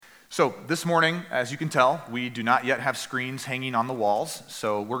So this morning, as you can tell, we do not yet have screens hanging on the walls.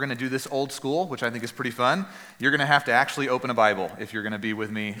 So we're going to do this old school, which I think is pretty fun. You're going to have to actually open a Bible if you're going to be with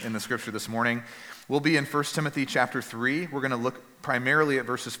me in the scripture this morning. We'll be in 1 Timothy chapter 3. We're going to look primarily at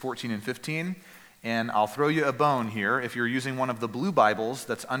verses 14 and 15. And I'll throw you a bone here. If you're using one of the blue Bibles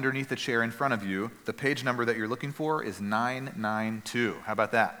that's underneath the chair in front of you, the page number that you're looking for is 992. How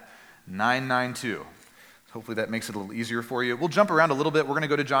about that? 992. Hopefully that makes it a little easier for you. We'll jump around a little bit. We're going to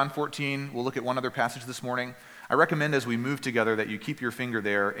go to John 14. We'll look at one other passage this morning. I recommend as we move together that you keep your finger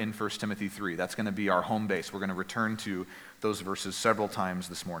there in 1 Timothy 3. That's going to be our home base. We're going to return to those verses several times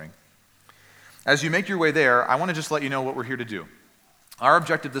this morning. As you make your way there, I want to just let you know what we're here to do. Our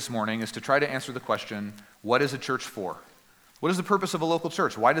objective this morning is to try to answer the question, what is a church for? What is the purpose of a local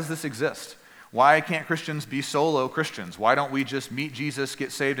church? Why does this exist? Why can't Christians be solo Christians? Why don't we just meet Jesus,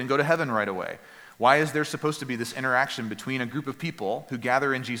 get saved, and go to heaven right away? Why is there supposed to be this interaction between a group of people who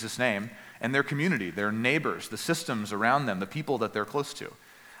gather in Jesus' name and their community, their neighbors, the systems around them, the people that they're close to?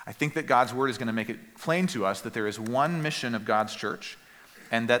 I think that God's word is going to make it plain to us that there is one mission of God's church,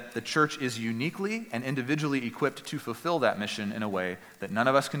 and that the church is uniquely and individually equipped to fulfill that mission in a way that none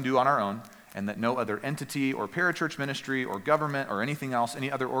of us can do on our own, and that no other entity or parachurch ministry or government or anything else, any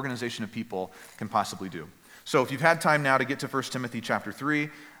other organization of people can possibly do. So if you've had time now to get to 1 Timothy chapter 3,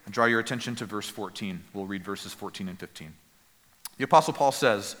 draw your attention to verse 14. We'll read verses 14 and 15. The Apostle Paul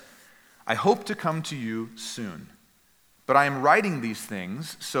says, I hope to come to you soon, but I am writing these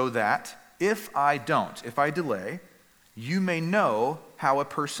things so that if I delay, you may know how a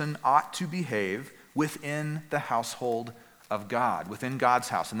person ought to behave within the household of God, within God's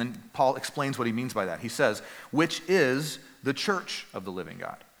house. And then Paul explains what he means by that. He says, which is the church of the living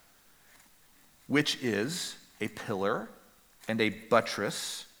God, which is a pillar and a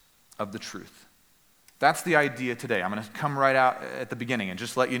buttress of the truth. That's the idea today. I'm going to come right out at the beginning and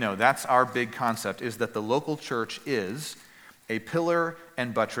just let you know that's our big concept, is that the local church is a pillar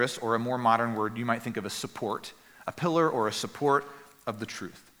and buttress, or a more modern word you might think of as support, a pillar or a support of the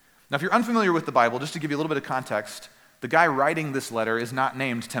truth. Now, if you're unfamiliar with the Bible, just to give you a little bit of context, the guy writing this letter is not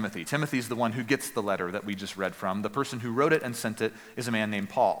named Timothy. Timothy's the one who gets the letter that we just read from. The person who wrote it and sent it is a man named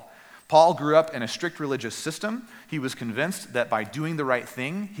Paul. Paul grew up in a strict religious system. He was convinced that by doing the right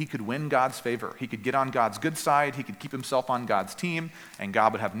thing, he could win God's favor. He could get on God's good side, he could keep himself on God's team, and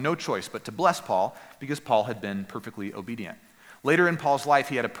God would have no choice but to bless Paul because Paul had been perfectly obedient. Later in Paul's life,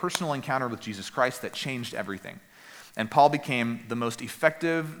 he had a personal encounter with Jesus Christ that changed everything. And Paul became the most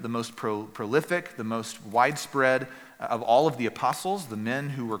effective, the most prolific, the most widespread of all of the apostles, the men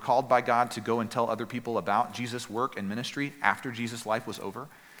who were called by God to go and tell other people about Jesus' work and ministry after Jesus' life was over.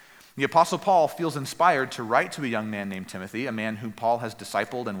 The Apostle Paul feels inspired to write to a young man named Timothy, a man whom Paul has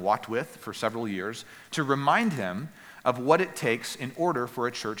discipled and walked with for several years, to remind him of what it takes in order for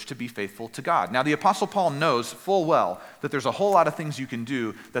a church to be faithful to God. Now, the Apostle Paul knows full well that there's a whole lot of things you can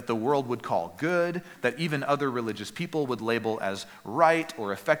do that the world would call good, that even other religious people would label as right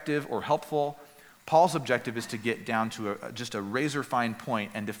or effective or helpful. Paul's objective is to get down to just a razor-fine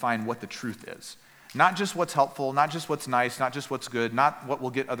point and define what the truth is. Not just what's helpful, not just what's nice, not just what's good, not what will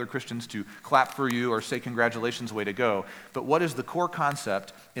get other Christians to clap for you or say congratulations, way to go, but what is the core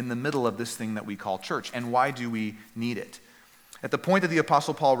concept in the middle of this thing that we call church, and why do we need it? At the point that the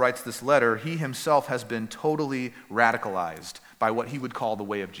Apostle Paul writes this letter, he himself has been totally radicalized by what he would call the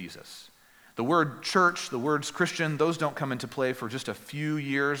way of Jesus. The word church, the words Christian, those don't come into play for just a few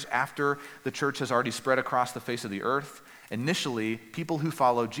years after the church has already spread across the face of the earth. Initially, people who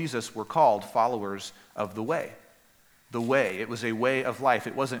followed Jesus were called followers of the way. The way. It was a way of life.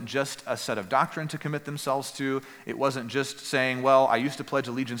 It wasn't just a set of doctrine to commit themselves to. It wasn't just saying, well, I used to pledge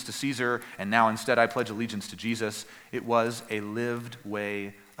allegiance to Caesar, and now instead I pledge allegiance to Jesus. It was a lived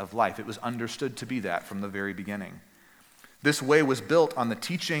way of life. It was understood to be that from the very beginning. This way was built on the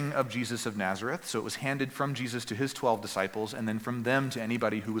teaching of Jesus of Nazareth, so it was handed from Jesus to his 12 disciples and then from them to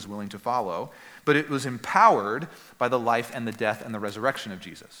anybody who was willing to follow, but it was empowered by the life and the death and the resurrection of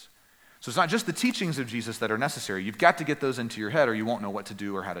Jesus. So it's not just the teachings of Jesus that are necessary. You've got to get those into your head or you won't know what to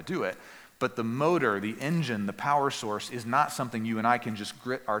do or how to do it, but the motor, the engine, the power source is not something you and I can just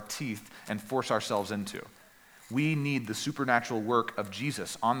grit our teeth and force ourselves into. We need the supernatural work of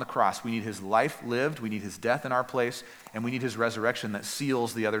Jesus on the cross. We need his life lived, we need his death in our place, and we need his resurrection that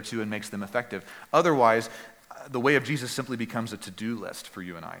seals the other two and makes them effective. Otherwise, the way of Jesus simply becomes a to-do list for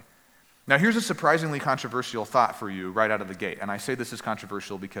you and I. Now, here's a surprisingly controversial thought for you right out of the gate. And I say this is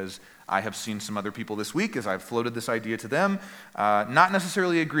controversial because I have seen some other people this week as I've floated this idea to them, not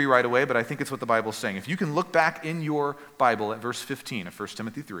necessarily agree right away, but I think it's what the Bible's saying. If you can look back in your Bible at verse 15 of 1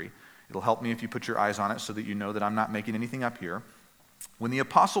 Timothy 3, it'll help me if you put your eyes on it so that you know that I'm not making anything up here. When the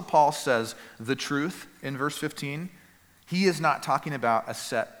Apostle Paul says the truth in verse 15, he is not talking about a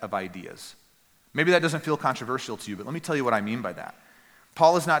set of ideas. Maybe that doesn't feel controversial to you, but let me tell you what I mean by that.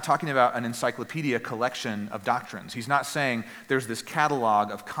 Paul is not talking about an encyclopedia collection of doctrines. He's not saying there's this catalog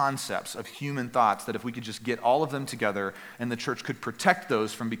of concepts, of human thoughts, that if we could just get all of them together and the church could protect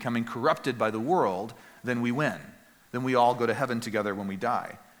those from becoming corrupted by the world, then we win. Then we all go to heaven together when we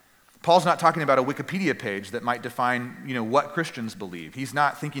die. Paul's not talking about a Wikipedia page that might define, what Christians believe. He's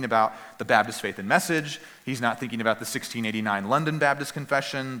not thinking about the Baptist Faith and Message. He's not thinking about the 1689 London Baptist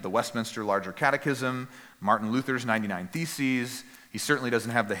Confession, the Westminster Larger Catechism, Martin Luther's 99 Theses. He certainly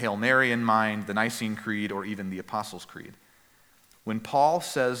doesn't have the Hail Mary in mind, the Nicene Creed, or even the Apostles' Creed. When Paul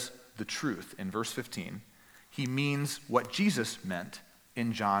says the truth in verse 15, he means what Jesus meant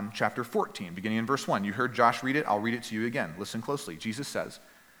in John chapter 14, beginning in verse 1. You heard Josh read it. I'll read it to you again. Listen closely. Jesus says,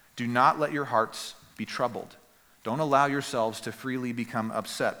 "Do not let your hearts be troubled. Don't allow yourselves to freely become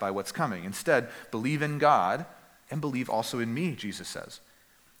upset by what's coming. Instead, believe in God and believe also in me," Jesus says.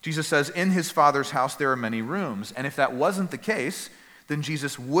 Jesus says, "In his Father's house there are many rooms." And if that wasn't the case, then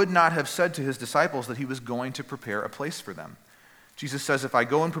Jesus would not have said to his disciples that he was going to prepare a place for them. Jesus says, "If I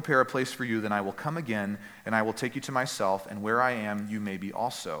go and prepare a place for you, then I will come again, and I will take you to myself, and where I am, you may be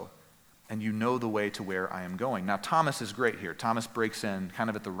also. And you know the way to where I am going." Now, Thomas is great here. Thomas breaks in kind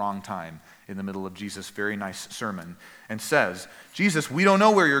of at the wrong time in the middle of Jesus' very nice sermon and says, "Jesus, we don't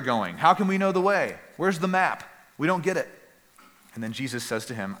know where you're going. How can we know the way? Where's the map? We don't get it." And then Jesus says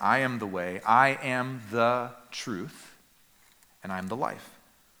to him, "I am the way, I am the truth, and I am the life.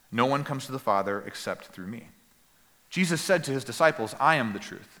 No one comes to the Father except through me." Jesus said to his disciples, "I am the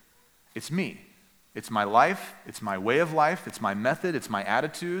truth. It's me. It's my life. It's my way of life. It's my method. It's my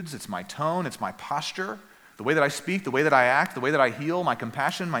attitudes. It's my tone. It's my posture, the way that I speak, the way that I act, the way that I heal, my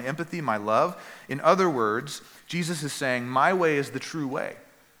compassion, my empathy, my love." In other words, Jesus is saying, my way is the true way.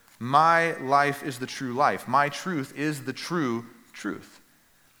 My life is the true life. My truth is the true truth.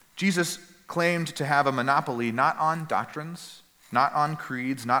 Jesus claimed to have a monopoly not on doctrines, not on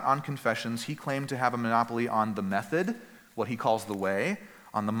creeds, not on confessions. He claimed to have a monopoly on the method, what he calls the way,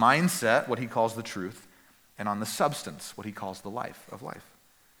 on the mindset, what he calls the truth, and on the substance, what he calls the life of life.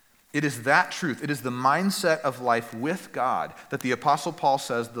 It is that truth, it is the mindset of life with God that the Apostle Paul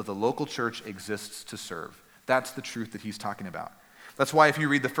says that the local church exists to serve. That's the truth that he's talking about. That's why if you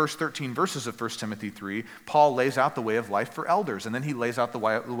read the first 13 verses of 1 Timothy 3, Paul lays out the way of life for elders, and then he lays out the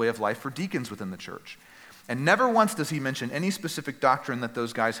way of life for deacons within the church. And never once does he mention any specific doctrine that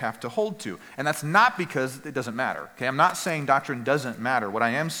those guys have to hold to. And that's not because it doesn't matter. Okay, I'm not saying doctrine doesn't matter. What I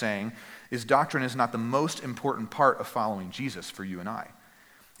am saying is doctrine is not the most important part of following Jesus for you and I.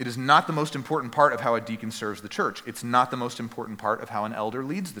 It is not the most important part of how a deacon serves the church. It's not the most important part of how an elder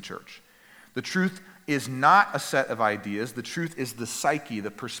leads the church. The truth is not a set of ideas. The truth is the psyche,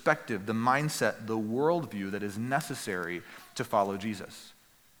 the perspective, the mindset, the worldview that is necessary to follow Jesus.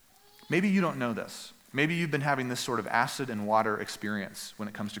 Maybe you don't know this. Maybe you've been having this sort of acid and water experience when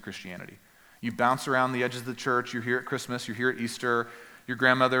it comes to Christianity. You bounce around the edges of the church. You're here at Christmas. You're here at Easter. Your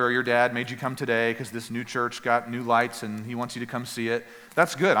grandmother or your dad made you come today because this new church got new lights and he wants you to come see it.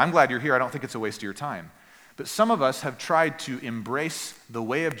 That's good. I'm glad you're here. I don't think it's a waste of your time. But some of us have tried to embrace the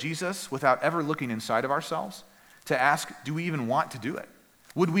way of Jesus without ever looking inside of ourselves to ask, do we even want to do it?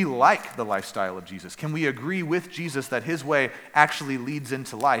 Would we like the lifestyle of Jesus? Can we agree with Jesus that his way actually leads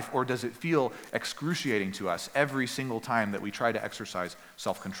into life, or does it feel excruciating to us every single time that we try to exercise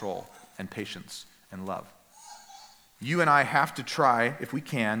self-control and patience and love? You and I have to try, if we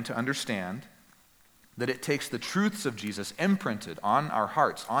can, to understand that it takes the truths of Jesus imprinted on our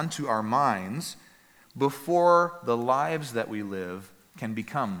hearts, onto our minds, before the lives that we live can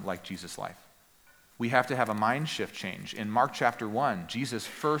become like Jesus' life. We have to have a mind shift change. In Mark chapter 1, Jesus'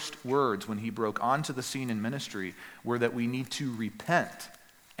 first words when he broke onto the scene in ministry were that we need to repent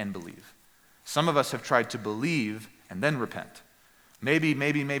and believe. Some of us have tried to believe and then repent.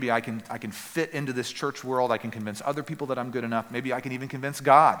 Maybe I can fit into this church world. I can convince other people that I'm good enough. Maybe I can even convince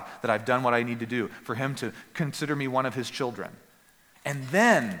God that I've done what I need to do for him to consider me one of his children. And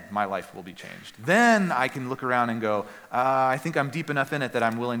then my life will be changed. Then I can look around and go, I think I'm deep enough in it that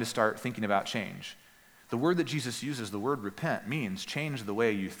I'm willing to start thinking about change. The word that Jesus uses, the word repent, means change the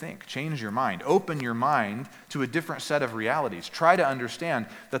way you think, change your mind, open your mind to a different set of realities. Try to understand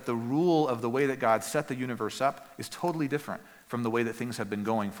that the rule of the way that God set the universe up is totally different from the way that things have been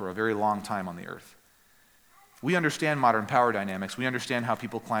going for a very long time on the earth. We understand modern power dynamics. We understand how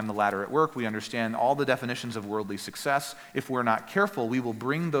people climb the ladder at work. We understand all the definitions of worldly success. If we're not careful, we will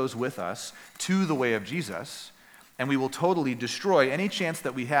bring those with us to the way of Jesus, and we will totally destroy any chance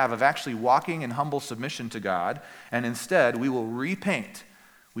that we have of actually walking in humble submission to God, and instead we will repaint.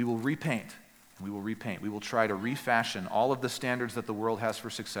 We will repaint. We will repaint. We will try to refashion all of the standards that the world has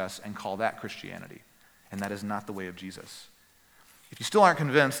for success and call that Christianity. And that is not the way of Jesus. If you still aren't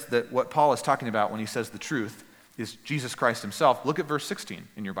convinced that what Paul is talking about when he says the truth is Jesus Christ himself, look at verse 16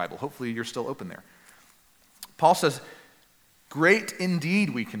 in your Bible. Hopefully you're still open there. Paul says, "Great indeed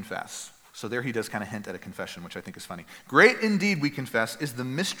we confess." So there he does kind of hint at a confession, which I think is funny. "Great indeed we confess is the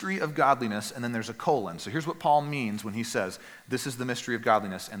mystery of godliness," and then there's a colon. So here's what Paul means when he says, this is the mystery of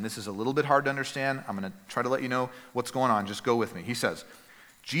godliness, and this is a little bit hard to understand. I'm going to try to let you know what's going on. Just go with me. He says,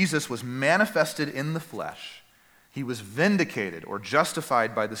 Jesus was manifested in the flesh. He was vindicated or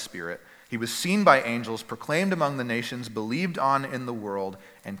justified by the Spirit. He was seen by angels, proclaimed among the nations, believed on in the world,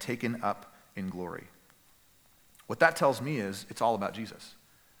 and taken up in glory. What that tells me is it's all about Jesus.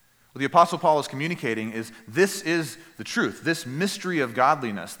 What the Apostle Paul is communicating is this is the truth, this mystery of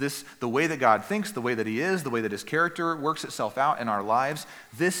godliness, the way that God thinks, the way that he is, the way that his character works itself out in our lives.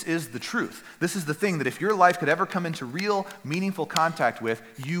 This is the truth. This is the thing that if your life could ever come into real, meaningful contact with,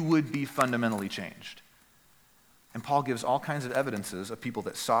 you would be fundamentally changed. And Paul gives all kinds of evidences of people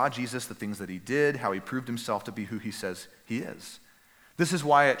that saw Jesus, the things that he did, how he proved himself to be who he says he is. This is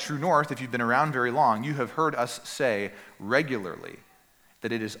why at True North, if you've been around very long, you have heard us say regularly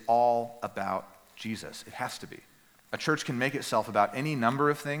that it is all about Jesus. It has to be. A church can make itself about any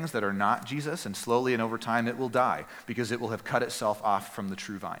number of things that are not Jesus, and slowly and over time it will die because it will have cut itself off from the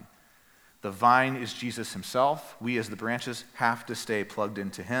true vine. The vine is Jesus himself. We as the branches have to stay plugged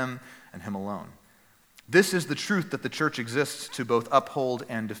into him and him alone. This is the truth that the church exists to both uphold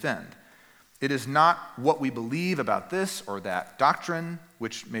and defend. It is not what we believe about this or that doctrine,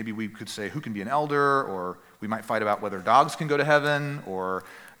 which maybe we could say who can be an elder, or we might fight about whether dogs can go to heaven, or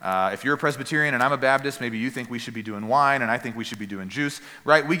if you're a Presbyterian and I'm a Baptist, maybe you think we should be doing wine and I think we should be doing juice,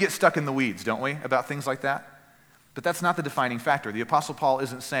 right? We get stuck in the weeds, don't we, about things like that? But that's not the defining factor. The Apostle Paul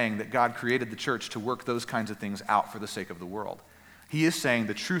isn't saying that God created the church to work those kinds of things out for the sake of the world. He is saying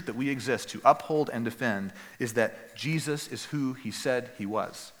the truth that we exist to uphold and defend is that Jesus is who he said he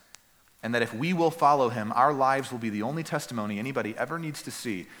was. And that if we will follow him, our lives will be the only testimony anybody ever needs to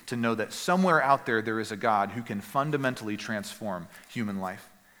see to know that somewhere out there is a God who can fundamentally transform human life.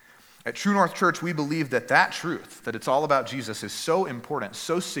 At True North Church, we believe that truth, that it's all about Jesus, is so important,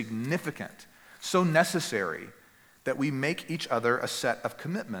 so significant, so necessary, that we make each other a set of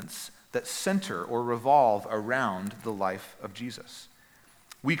commitments that center or revolve around the life of Jesus.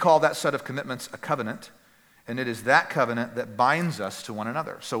 We call that set of commitments a covenant. And it is that covenant that binds us to one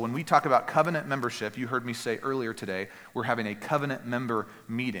another. So when we talk about covenant membership, you heard me say earlier today, we're having a covenant member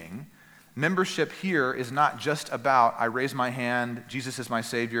meeting. Membership here is not just about, I raise my hand, Jesus is my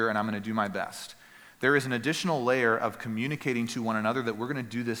Savior, and I'm going to do my best. There is an additional layer of communicating to one another that we're going to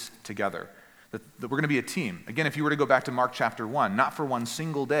do this together, that we're going to be a team. Again, if you were to go back to Mark chapter 1, not for one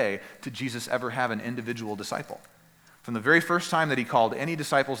single day did Jesus ever have an individual disciple. From the very first time that he called any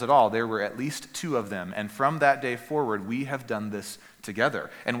disciples at all, there were at least 2 of them. And from that day forward, we have done this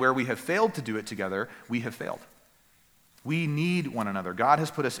together. And where we have failed to do it together, we have failed. We need one another. God has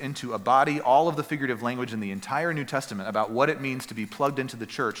put us into a body. All of the figurative language in the entire New Testament about what it means to be plugged into the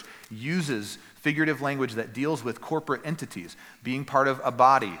church uses figurative language that deals with corporate entities, being part of a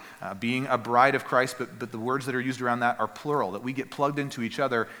body, being a bride of Christ, but the words that are used around that are plural, that we get plugged into each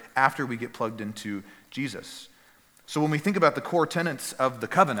other after we get plugged into Jesus. So when we think about the core tenets of the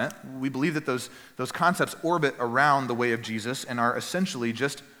covenant, we believe that those concepts orbit around the way of Jesus and are essentially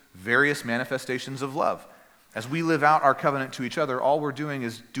just various manifestations of love. As we live out our covenant to each other, all we're doing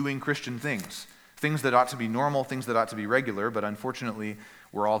is doing Christian things that ought to be normal, things that ought to be regular, but unfortunately,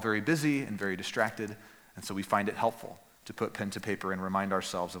 we're all very busy and very distracted, and so we find it helpful to put pen to paper and remind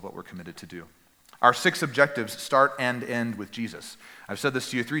ourselves of what we're committed to do. Our 6 objectives start and end with Jesus. I've said this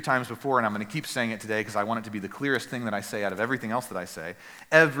to you 3 times before, and I'm going to keep saying it today because I want it to be the clearest thing that I say out of everything else that I say.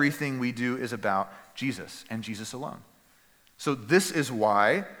 Everything we do is about Jesus and Jesus alone. So this is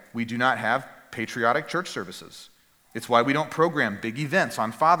why we do not have patriotic church services. It's why we don't program big events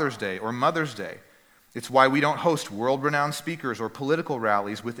on Father's Day or Mother's Day. It's why we don't host world-renowned speakers or political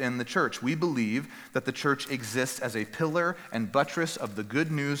rallies within the church. We believe that the church exists as a pillar and buttress of the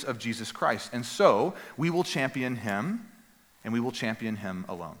good news of Jesus Christ. And so, we will champion him, and we will champion him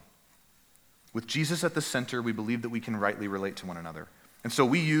alone. With Jesus at the center, we believe that we can rightly relate to one another. And so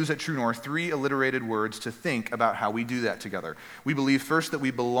we use at True North 3 alliterated words to think about how we do that together. We believe first that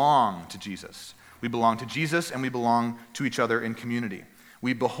we belong to Jesus. We belong to Jesus, and we belong to each other in community.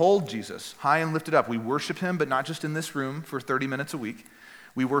 We behold Jesus high and lifted up. We worship him, but not just in this room for 30 minutes a week.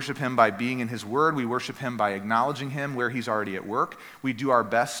 We worship him by being in his word. We worship him by acknowledging him where he's already at work. We do our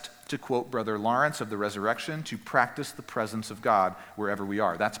best, to quote Brother Lawrence of the Resurrection, to practice the presence of God wherever we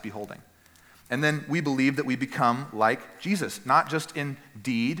are. That's beholding. And then we believe that we become like Jesus, not just in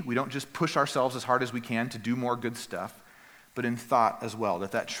deed. We don't just push ourselves as hard as we can to do more good stuff, but in thought as well,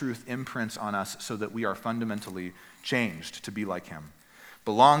 that truth imprints on us so that we are fundamentally changed to be like him.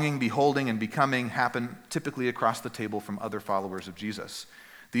 Belonging, beholding, and becoming happen typically across the table from other followers of Jesus.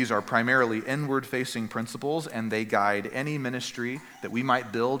 These are primarily inward-facing principles, and they guide any ministry that we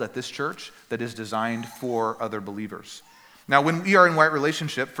might build at this church that is designed for other believers. Now, when we are in right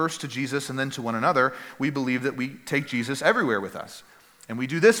relationship, first to Jesus and then to one another, we believe that we take Jesus everywhere with us. And we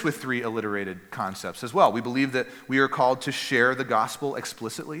do this with 3 alliterated concepts as well. We believe that we are called to share the gospel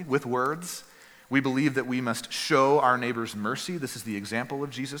explicitly with words. We believe that we must show our neighbors mercy. This is the example of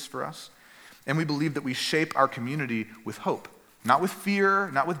Jesus for us. And we believe that we shape our community with hope. Not with fear,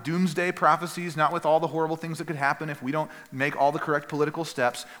 not with doomsday prophecies, not with all the horrible things that could happen if we don't make all the correct political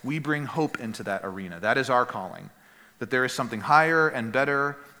steps. We bring hope into that arena. That is our calling. That there is something higher and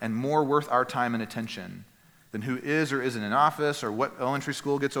better and more worth our time and attention than who is or isn't in office, or what elementary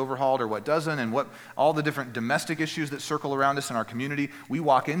school gets overhauled or what doesn't, and what all the different domestic issues that circle around us in our community. We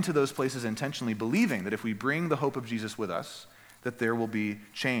walk into those places intentionally believing that if we bring the hope of Jesus with us, that there will be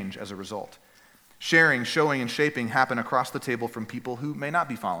change as a result. Sharing, showing, and shaping happen across the table from people who may not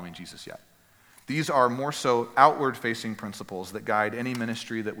be following Jesus yet. These are more so outward-facing principles that guide any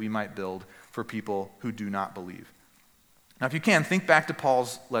ministry that we might build for people who do not believe. Now, if you can, think back to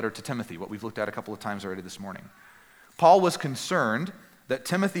Paul's letter to Timothy, what we've looked at a couple of times already this morning. Paul was concerned that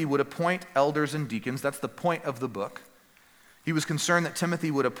Timothy would appoint elders and deacons. That's the point of the book. He was concerned that Timothy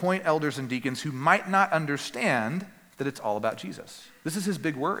would appoint elders and deacons who might not understand that it's all about Jesus. This is his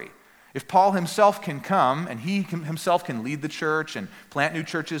big worry. If Paul himself can come and he himself can lead the church and plant new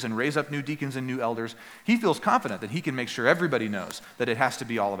churches and raise up new deacons and new elders, he feels confident that he can make sure everybody knows that it has to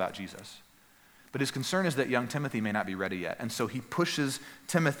be all about Jesus. But his concern is that young Timothy may not be ready yet. And so he pushes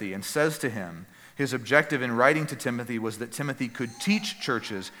Timothy and says to him, his objective in writing to Timothy was that Timothy could teach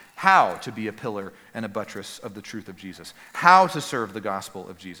churches how to be a pillar and a buttress of the truth of Jesus, how to serve the gospel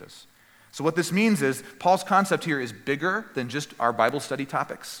of Jesus. So what this means is Paul's concept here is bigger than just our Bible study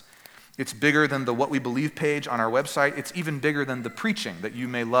topics. It's bigger than the What We Believe page on our website. It's even bigger than the preaching that you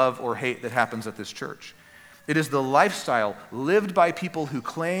may love or hate that happens at this church. It is the lifestyle lived by people who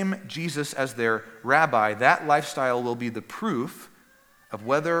claim Jesus as their rabbi. That lifestyle will be the proof of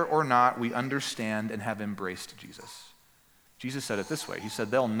whether or not we understand and have embraced Jesus. Jesus said it this way. He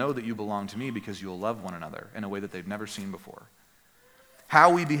said, they'll know that you belong to me because you'll love one another in a way that they've never seen before.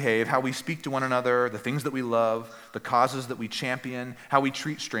 How we behave, how we speak to one another, the things that we love, the causes that we champion, how we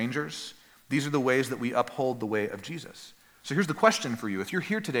treat strangers, these are the ways that we uphold the way of Jesus. So here's the question for you. If you're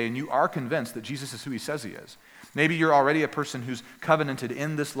here today and you are convinced that Jesus is who he says he is, maybe you're already a person who's covenanted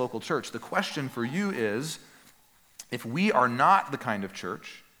in this local church, the question for you is, if we are not the kind of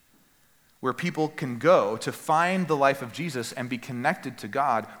church where people can go to find the life of Jesus and be connected to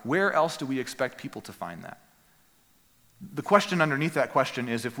God, where else do we expect people to find that? The question underneath that question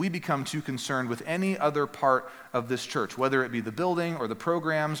is, if we become too concerned with any other part of this church, whether it be the building or the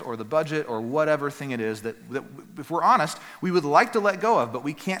programs or the budget or whatever thing it is that if we're honest, we would like to let go of, but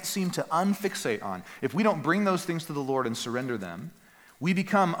we can't seem to unfixate on. If we don't bring those things to the Lord and surrender them, we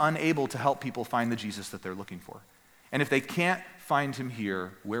become unable to help people find the Jesus that they're looking for. And if they can't find him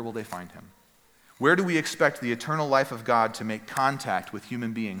here, where will they find him? Where do we expect the eternal life of God to make contact with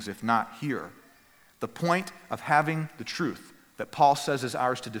human beings, if not here? The point of having the truth that Paul says is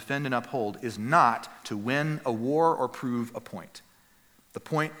ours to defend and uphold is not to win a war or prove a point. The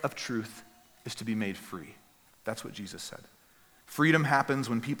point of truth is to be made free. That's what Jesus said. Freedom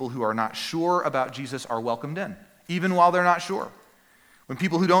happens when people who are not sure about Jesus are welcomed in, even while they're not sure. When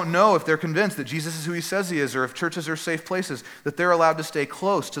people who don't know if they're convinced that Jesus is who he says he is, or if churches are safe places, that they're allowed to stay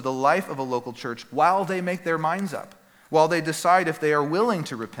close to the life of a local church while they make their minds up, while they decide if they are willing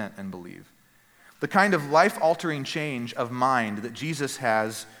to repent and believe. The kind of life-altering change of mind that Jesus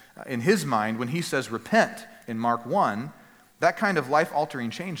has in his mind when he says repent in Mark 1, that kind of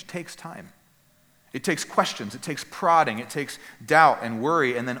life-altering change takes time. It takes questions, it takes prodding, it takes doubt and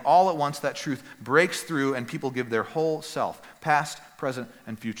worry, and then all at once that truth breaks through and people give their whole self, past, present,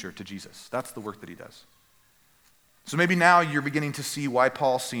 and future, to Jesus. That's the work that he does. So maybe now you're beginning to see why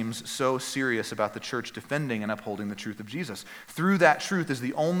Paul seems so serious about the church defending and upholding the truth of Jesus. Through that truth is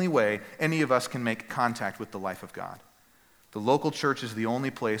the only way any of us can make contact with the life of God. The local church is the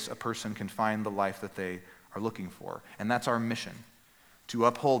only place a person can find the life that they are looking for, and that's our mission. to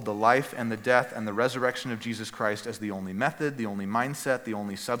uphold the life and the death and the resurrection of Jesus Christ as the only method, the only mindset, the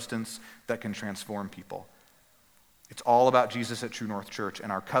only substance that can transform people. It's all about Jesus at True North Church, and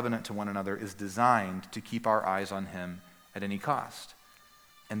our covenant to one another is designed to keep our eyes on him at any cost.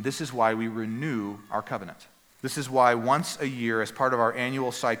 And this is why we renew our covenant. This is why once a year, as part of our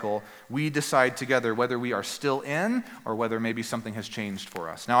annual cycle, we decide together whether we are still in or whether maybe something has changed for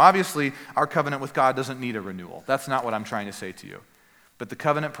us. Now, obviously, our covenant with God doesn't need a renewal. That's not what I'm trying to say to you. But the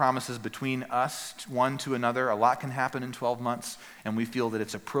covenant promises between us, one to another, a lot can happen in 12 months, and we feel that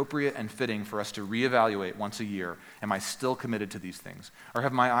it's appropriate and fitting for us to reevaluate once a year. Am I still committed to these things? Or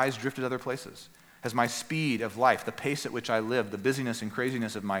have my eyes drifted other places? Has my speed of life, the pace at which I live, the busyness and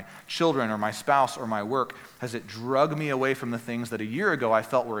craziness of my children or my spouse or my work, has it drug me away from the things that a year ago I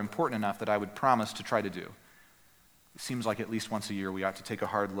felt were important enough that I would promise to try to do? It seems like at least once a year we ought to take a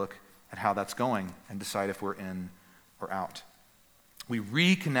hard look at how that's going and decide if we're in or out. We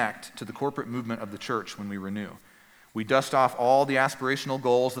reconnect to the corporate movement of the church when we renew. We dust off all the aspirational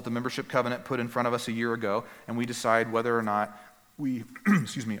goals that the membership covenant put in front of us a year ago, and we decide whether or not we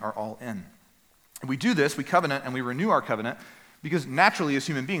are all in. And we do this, we covenant and we renew our covenant, because naturally as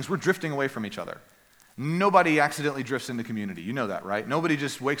human beings, we're drifting away from each other. Nobody accidentally drifts into community. You know that, right? Nobody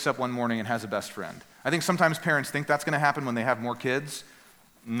just wakes up one morning and has a best friend. I think sometimes parents think that's going to happen when they have more kids.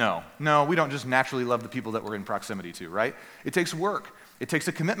 No, we don't just naturally love the people that we're in proximity to, right? It takes work. It takes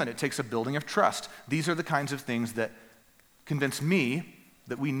a commitment. It takes a building of trust. These are the kinds of things that convince me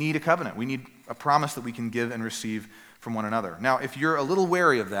that we need a covenant. We need a promise that we can give and receive from one another. Now, if you're a little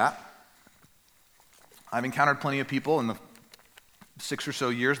wary of that, I've encountered plenty of people in the 6 or so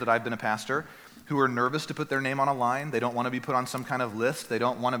years that I've been a pastor who are nervous to put their name on a line. They don't want to be put on some kind of list. They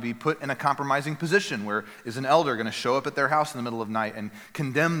don't want to be put in a compromising position where is an elder going to show up at their house in the middle of night and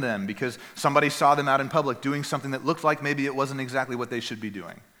condemn them because somebody saw them out in public doing something that looked like maybe it wasn't exactly what they should be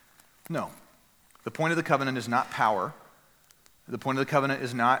doing. No. The point of the covenant is not power. The point of the covenant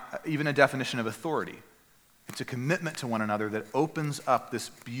is not even a definition of authority. It's a commitment to one another that opens up this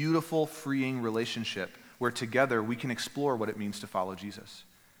beautiful, freeing relationship where together we can explore what it means to follow Jesus.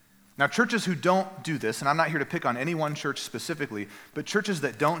 Now, churches who don't do this, and I'm not here to pick on any one church specifically, but churches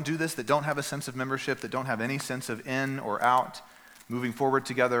that don't do this, that don't have a sense of membership, that don't have any sense of in or out, moving forward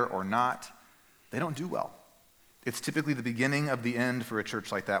together or not, they don't do well. It's typically the beginning of the end for a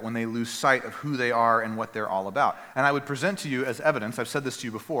church like that when they lose sight of who they are and what they're all about. And I would present to you as evidence, I've said this to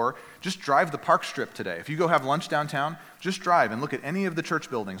you before, just drive the park strip today. If you go have lunch downtown, just drive and look at any of the church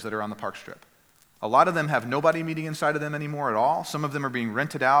buildings that are on the park strip. A lot of them have nobody meeting inside of them anymore at all. Some of them are being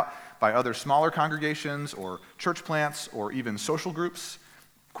rented out by other smaller congregations or church plants or even social groups,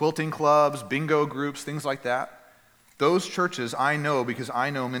 quilting clubs, bingo groups, things like that. Those churches I know because I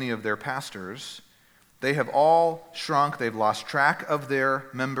know many of their pastors. They have all shrunk. They've lost track of their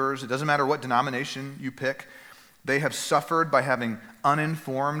members. It doesn't matter what denomination you pick. They have suffered by having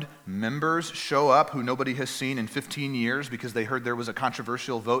uninformed members show up who nobody has seen in 15 years because they heard there was a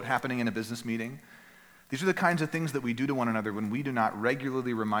controversial vote happening in a business meeting. These are the kinds of things that we do to one another when we do not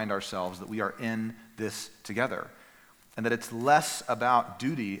regularly remind ourselves that we are in this together and that it's less about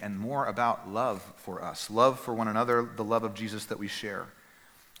duty and more about love for us, love for one another, the love of Jesus that we share.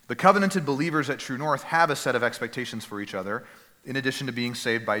 The covenanted believers at True North have a set of expectations for each other in addition to being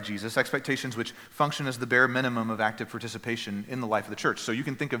saved by Jesus, expectations which function as the bare minimum of active participation in the life of the church. So you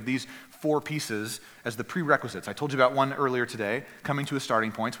can think of these 4 pieces as the prerequisites. I told you about one earlier today, coming to a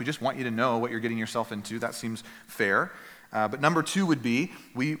starting point. We just want you to know what you're getting yourself into. That seems fair. But number 2 would be,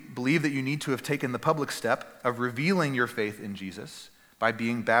 we believe that you need to have taken the public step of revealing your faith in Jesus by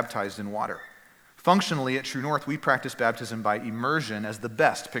being baptized in water. Functionally, at True North, we practice baptism by immersion as the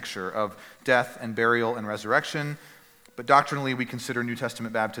best picture of death and burial and resurrection. But doctrinally, we consider New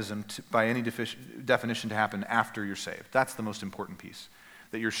Testament baptism by any definition to happen after you're saved. That's the most important piece,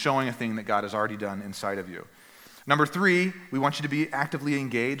 that you're showing a thing that God has already done inside of you. Number 3, we want you to be actively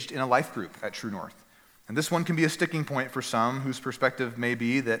engaged in a life group at True North. And this one can be a sticking point for some whose perspective may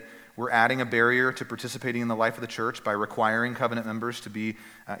be that we're adding a barrier to participating in the life of the church by requiring covenant members to be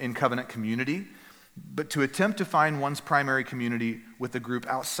in covenant community. But to attempt to find one's primary community with a group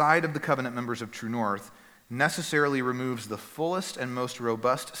outside of the covenant members of True North necessarily removes the fullest and most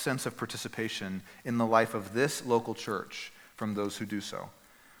robust sense of participation in the life of this local church from those who do so.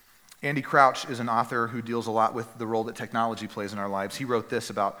 Andy Crouch is an author who deals a lot with the role that technology plays in our lives. He wrote this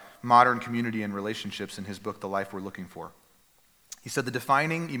about modern community and relationships in his book, The Life We're Looking For. He said, the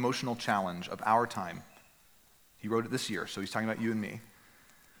defining emotional challenge of our time, he wrote it this year, so he's talking about you and me,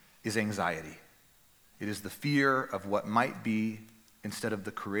 is anxiety. It is the fear of what might be instead of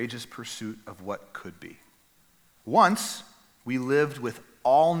the courageous pursuit of what could be. Once, We lived with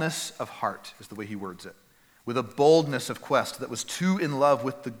allness of heart, is the way he words it, with a boldness of quest that was too in love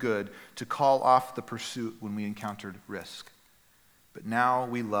with the good to call off the pursuit when we encountered risk. But now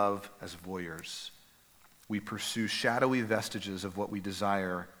we love as voyeurs. We pursue shadowy vestiges of what we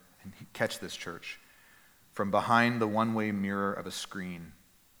desire, and catch this, church, from behind the one-way mirror of a screen,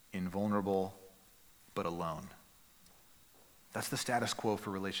 invulnerable but alone. That's the status quo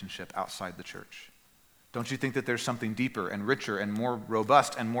for relationship outside the church. Don't you think that there's something deeper and richer and more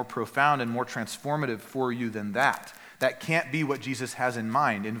robust and more profound and more transformative for you than that? That can't be what Jesus has in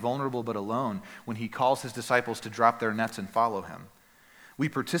mind, invulnerable but alone, when he calls his disciples to drop their nets and follow him. We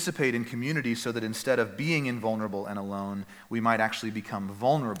participate in community so that instead of being invulnerable and alone, we might actually become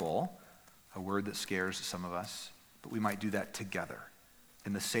vulnerable, a word that scares some of us, but we might do that together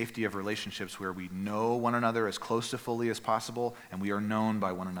in the safety of relationships where we know one another as close to fully as possible and we are known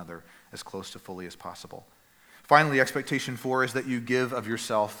by one another as close to fully as possible. Finally, expectation 4 is that you give of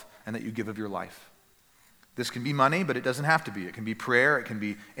yourself and that you give of your life. This can be money, but it doesn't have to be. It can be prayer, it can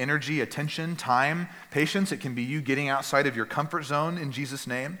be energy, attention, time, patience. It can be you getting outside of your comfort zone in Jesus'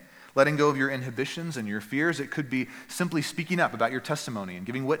 name, letting go of your inhibitions and your fears. It could be simply speaking up about your testimony and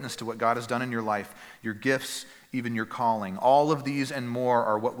giving witness to what God has done in your life, your gifts, even your calling. All of these and more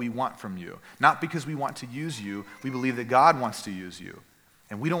are what we want from you. Not because we want to use you, we believe that God wants to use you.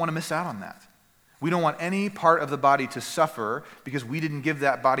 And we don't want to miss out on that. We don't want any part of the body to suffer because we didn't give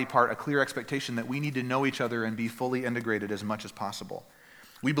that body part a clear expectation that we need to know each other and be fully integrated as much as possible.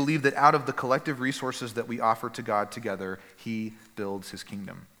 We believe that out of the collective resources that we offer to God together, he builds his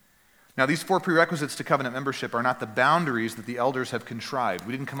kingdom. Now, these 4 prerequisites to covenant membership are not the boundaries that the elders have contrived.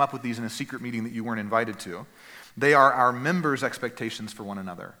 We didn't come up with these in a secret meeting that you weren't invited to. They are our members' expectations for one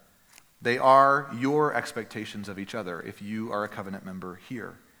another. They are your expectations of each other if you are a covenant member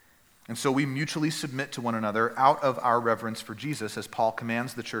here. And so we mutually submit to one another out of our reverence for Jesus, as Paul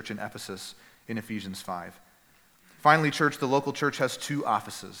commands the church in Ephesus in Ephesians 5. Finally, church, the local church has 2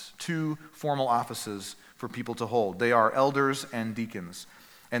 offices, 2 formal offices for people to hold. They are elders and deacons.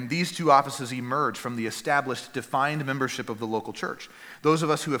 And these 2 offices emerge from the established, defined membership of the local church. Those of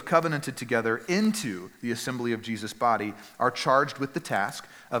us who have covenanted together into the assembly of Jesus' body are charged with the task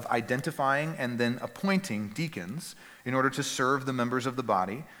of identifying and then appointing deacons in order to serve the members of the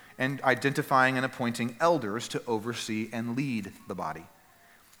body, and identifying and appointing elders to oversee and lead the body.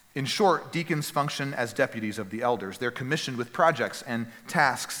 In short, deacons function as deputies of the elders. They're commissioned with projects and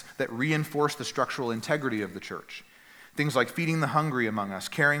tasks that reinforce the structural integrity of the church. Things like feeding the hungry among us,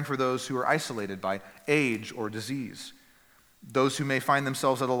 caring for those who are isolated by age or disease, those who may find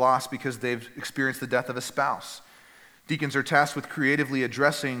themselves at a loss because they've experienced the death of a spouse. Deacons are tasked with creatively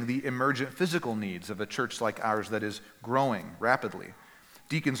addressing the emergent physical needs of a church like ours that is growing rapidly.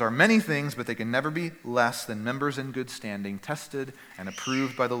 Deacons are many things, but they can never be less than members in good standing, tested and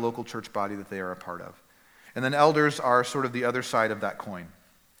approved by the local church body that they are a part of. And then elders are sort of the other side of that coin.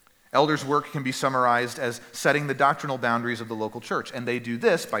 Elders' work can be summarized as setting the doctrinal boundaries of the local church, and they do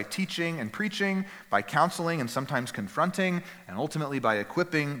this by teaching and preaching, by counseling and sometimes confronting, and ultimately by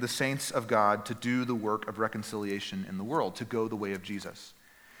equipping the saints of God to do the work of reconciliation in the world, to go the way of Jesus.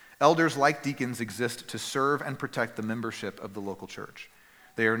 Elders, like deacons, exist to serve and protect the membership of the local church.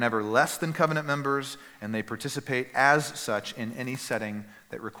 They are never less than covenant members, and they participate as such in any setting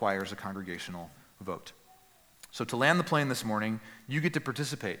that requires a congregational vote. So to land the plane this morning, you get to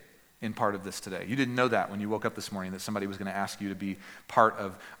participate in part of this today. You didn't know that when you woke up this morning, that somebody was going to ask you to be part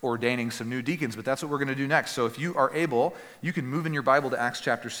of ordaining some new deacons, but that's what we're going to do next. So if you are able, you can move in your Bible to Acts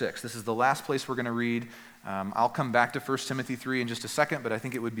chapter 6. This is the last place we're going to read. I'll come back to 1 Timothy 3 in just a second, but I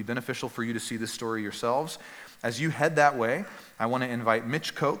think it would be beneficial for you to see this story yourselves. As you head that way, I want to invite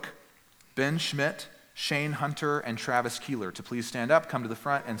Mitch Koch, Ben Schmidt, Shane Hunter, and Travis Keeler to please stand up, come to the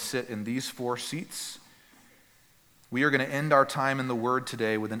front, and sit in these 4 seats. We are going to end our time in the Word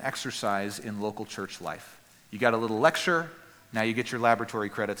today with an exercise in local church life. You got a little lecture, now you get your laboratory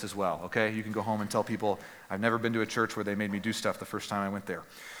credits as well, okay? You can go home and tell people, I've never been to a church where they made me do stuff the first time I went there.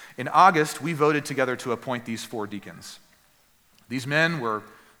 In August, we voted together to appoint these 4 deacons. These men were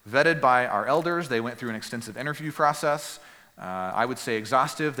vetted by our elders. They went through an extensive interview process. I would say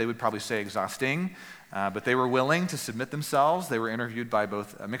exhaustive. They would probably say exhausting. But they were willing to submit themselves. They were interviewed by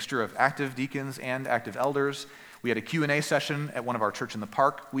both a mixture of active deacons and active elders. We had a Q&A session at one of our Church in the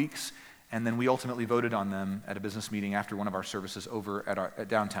Park weeks, and then we ultimately voted on them at a business meeting after one of our services over at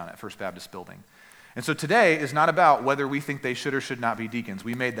downtown at First Baptist Building. And so today is not about whether we think they should or should not be deacons.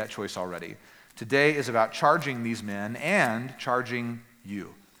 We made that choice already. Today is about charging these men and charging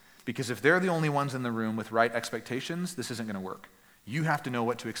you. Because if they're the only ones in the room with right expectations, this isn't going to work. You have to know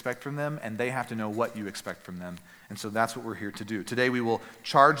what to expect from them, and they have to know what you expect from them. And so that's what we're here to do. Today we will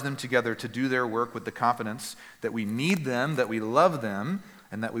charge them together to do their work with the confidence that we need them, that we love them,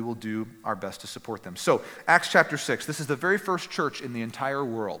 and that we will do our best to support them. So, Acts chapter 6, this is the very first church in the entire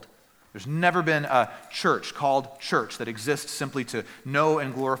world. There's never been a church called church that exists simply to know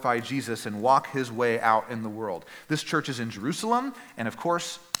and glorify Jesus and walk his way out in the world. This church is in Jerusalem, and of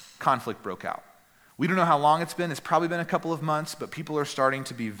course, conflict broke out. We don't know how long it's been. It's probably been a couple of months, but people are starting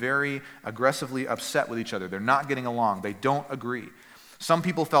to be very aggressively upset with each other. They're not getting along. They don't agree. Some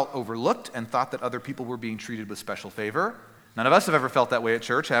people felt overlooked and thought that other people were being treated with special favor. None of us have ever felt that way at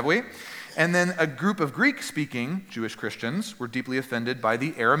church, have we? And then a group of Greek-speaking Jewish Christians were deeply offended by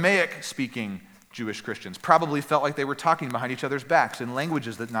the Aramaic-speaking Jewish Christians. Probably felt like they were talking behind each other's backs in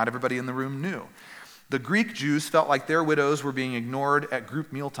languages that not everybody in the room knew. The Greek Jews felt like their widows were being ignored at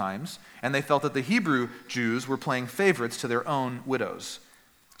group meal times, and they felt that the Hebrew Jews were playing favorites to their own widows.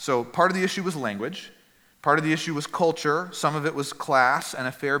 So part of the issue was language, part of the issue was culture, some of it was class, and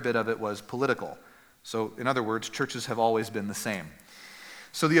a fair bit of it was political. So in other words, churches have always been the same.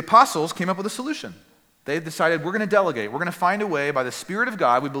 So the apostles came up with a solution. They decided, we're going to delegate. We're going to find a way by the Spirit of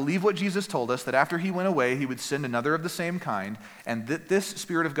God. We believe what Jesus told us, that after he went away, he would send another of the same kind, and that this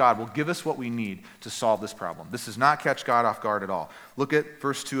Spirit of God will give us what we need to solve this problem. This does not catch God off guard at all. Look at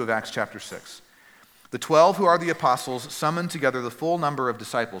verse 2 of Acts chapter 6. The 12 who are the apostles summoned together the full number of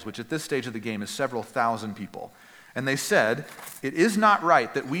disciples, which at this stage of the game is several thousand people. And they said, it is not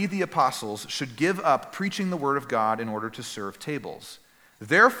right that we, the apostles, should give up preaching the word of God in order to serve tables.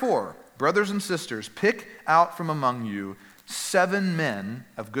 Therefore, brothers and sisters, pick out from among you 7 men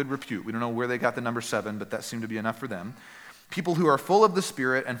of good repute. We don't know where they got the number 7, but that seemed to be enough for them. People who are full of the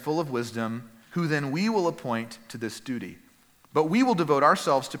Spirit and full of wisdom, who then we will appoint to this duty. But we will devote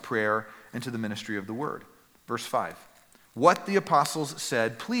ourselves to prayer and to the ministry of the word. Verse 5. What the apostles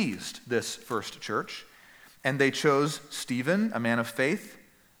said pleased this first church, and they chose Stephen, a man of faith,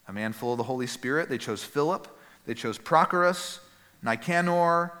 a man full of the Holy Spirit. They chose Philip. They chose Prochorus,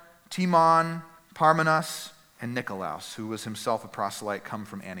 Nicanor, Timon, Parmenas, and Nicolaus, who was himself a proselyte come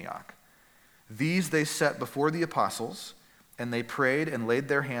from Antioch. These they set before the apostles, and they prayed and laid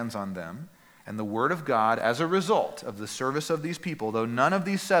their hands on them. And the word of God, as a result of the service of these people, though none of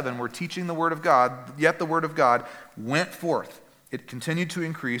these 7 were teaching the word of God, yet the word of God went forth. It continued to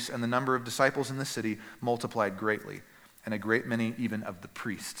increase, and the number of disciples in the city multiplied greatly. And a great many even of the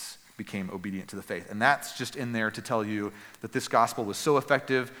priests became obedient to the faith. And that's just in there to tell you that this gospel was so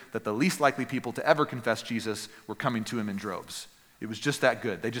effective that the least likely people to ever confess Jesus were coming to him in droves. It was just that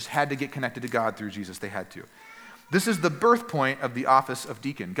good. They just had to get connected to God through Jesus. They had to. This is the birth point of the office of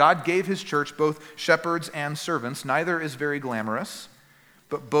deacon. God gave his church both shepherds and servants. Neither is very glamorous,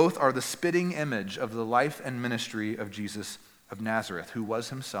 but both are the spitting image of the life and ministry of Jesus of Nazareth, who was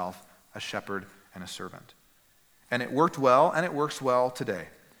himself a shepherd and a servant. And it worked well, and it works well today.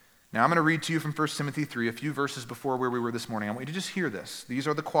 Now I'm going to read to you from 1 Timothy 3, a few verses before where we were this morning. I want you to just hear this. These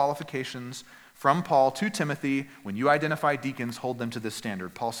are the qualifications from Paul to Timothy. When you identify deacons, hold them to this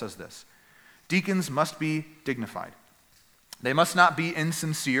standard. Paul says this: deacons must be dignified. They must not be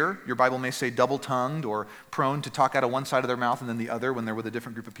insincere. Your Bible may say double-tongued or prone to talk out of one side of their mouth and then the other when they're with a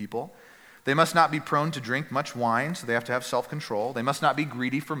different group of people. They must not be prone to drink much wine, so they have to have self-control. They must not be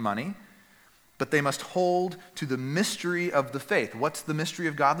greedy for money, but they must hold to the mystery of the faith. What's the mystery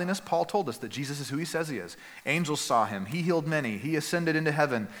of godliness? Paul told us that Jesus is who he says he is. Angels saw him. He healed many. He ascended into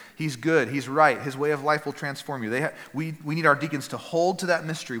heaven. He's good. He's right. His way of life will transform you. We need our deacons to hold to that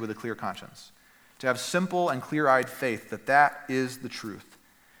mystery with a clear conscience, to have simple and clear-eyed faith that is the truth.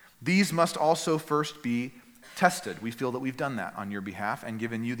 These must also first be tested. We feel that we've done that on your behalf and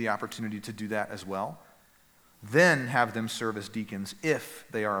given you the opportunity to do that as well. Then have them serve as deacons if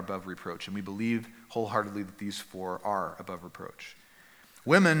they are above reproach. And we believe wholeheartedly that these 4 are above reproach.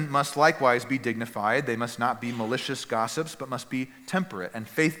 Women must likewise be dignified. They must not be malicious gossips, but must be temperate and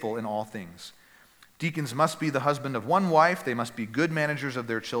faithful in all things. Deacons must be the husband of one wife. They must be good managers of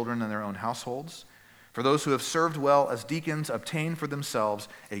their children and their own households. For those who have served well as deacons obtain for themselves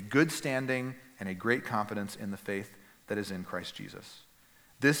a good standing and a great confidence in the faith that is in Christ Jesus.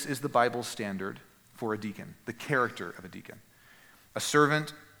 This is the Bible's standard for a deacon, the character of a deacon, a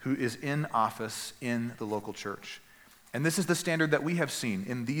servant who is in office in the local church. And this is the standard that we have seen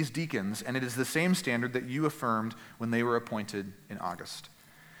in these deacons, and it is the same standard that you affirmed when they were appointed in August.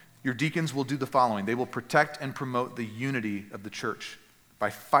 Your deacons will do the following. They will protect and promote the unity of the church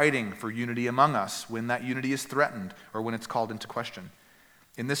by fighting for unity among us when that unity is threatened or when it's called into question.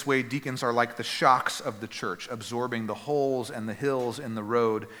 In this way, deacons are like the shocks of the church, absorbing the holes and the hills in the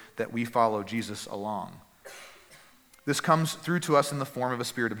road that we follow Jesus along. This comes through to us in the form of a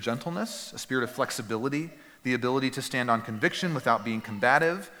spirit of gentleness, a spirit of flexibility, the ability to stand on conviction without being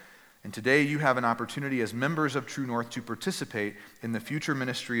combative. And today you have an opportunity as members of True North to participate in the future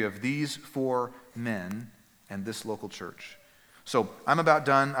ministry of these 4 men and this local church. So I'm about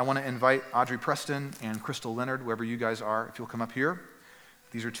done. I want to invite Audrey Preston and Crystal Leonard, wherever you guys are, if you'll come up here.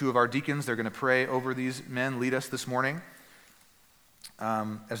 These are 2 of our deacons. They're going to pray over these men, lead us this morning.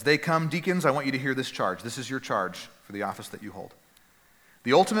 As they come, deacons, I want you to hear this charge. This is your charge for the office that you hold.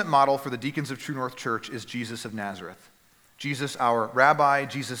 The ultimate model for the deacons of True North Church is Jesus of Nazareth. Jesus, our rabbi,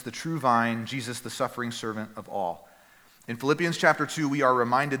 Jesus, the true vine, Jesus, the suffering servant of all. In Philippians chapter 2, we are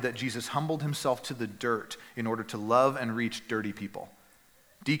reminded that Jesus humbled himself to the dirt in order to love and reach dirty people.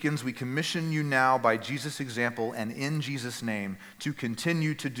 Deacons, we commission you now by Jesus' example and in Jesus' name to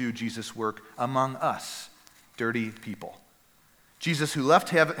continue to do Jesus' work among us, dirty people. Jesus, who left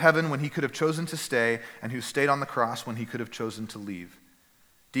heaven when he could have chosen to stay, and who stayed on the cross when he could have chosen to leave.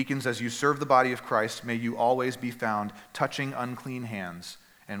 Deacons, as you serve the body of Christ, may you always be found touching unclean hands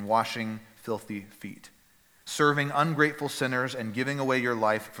and washing filthy feet, serving ungrateful sinners and giving away your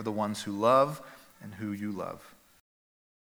life for the ones who love and who you love.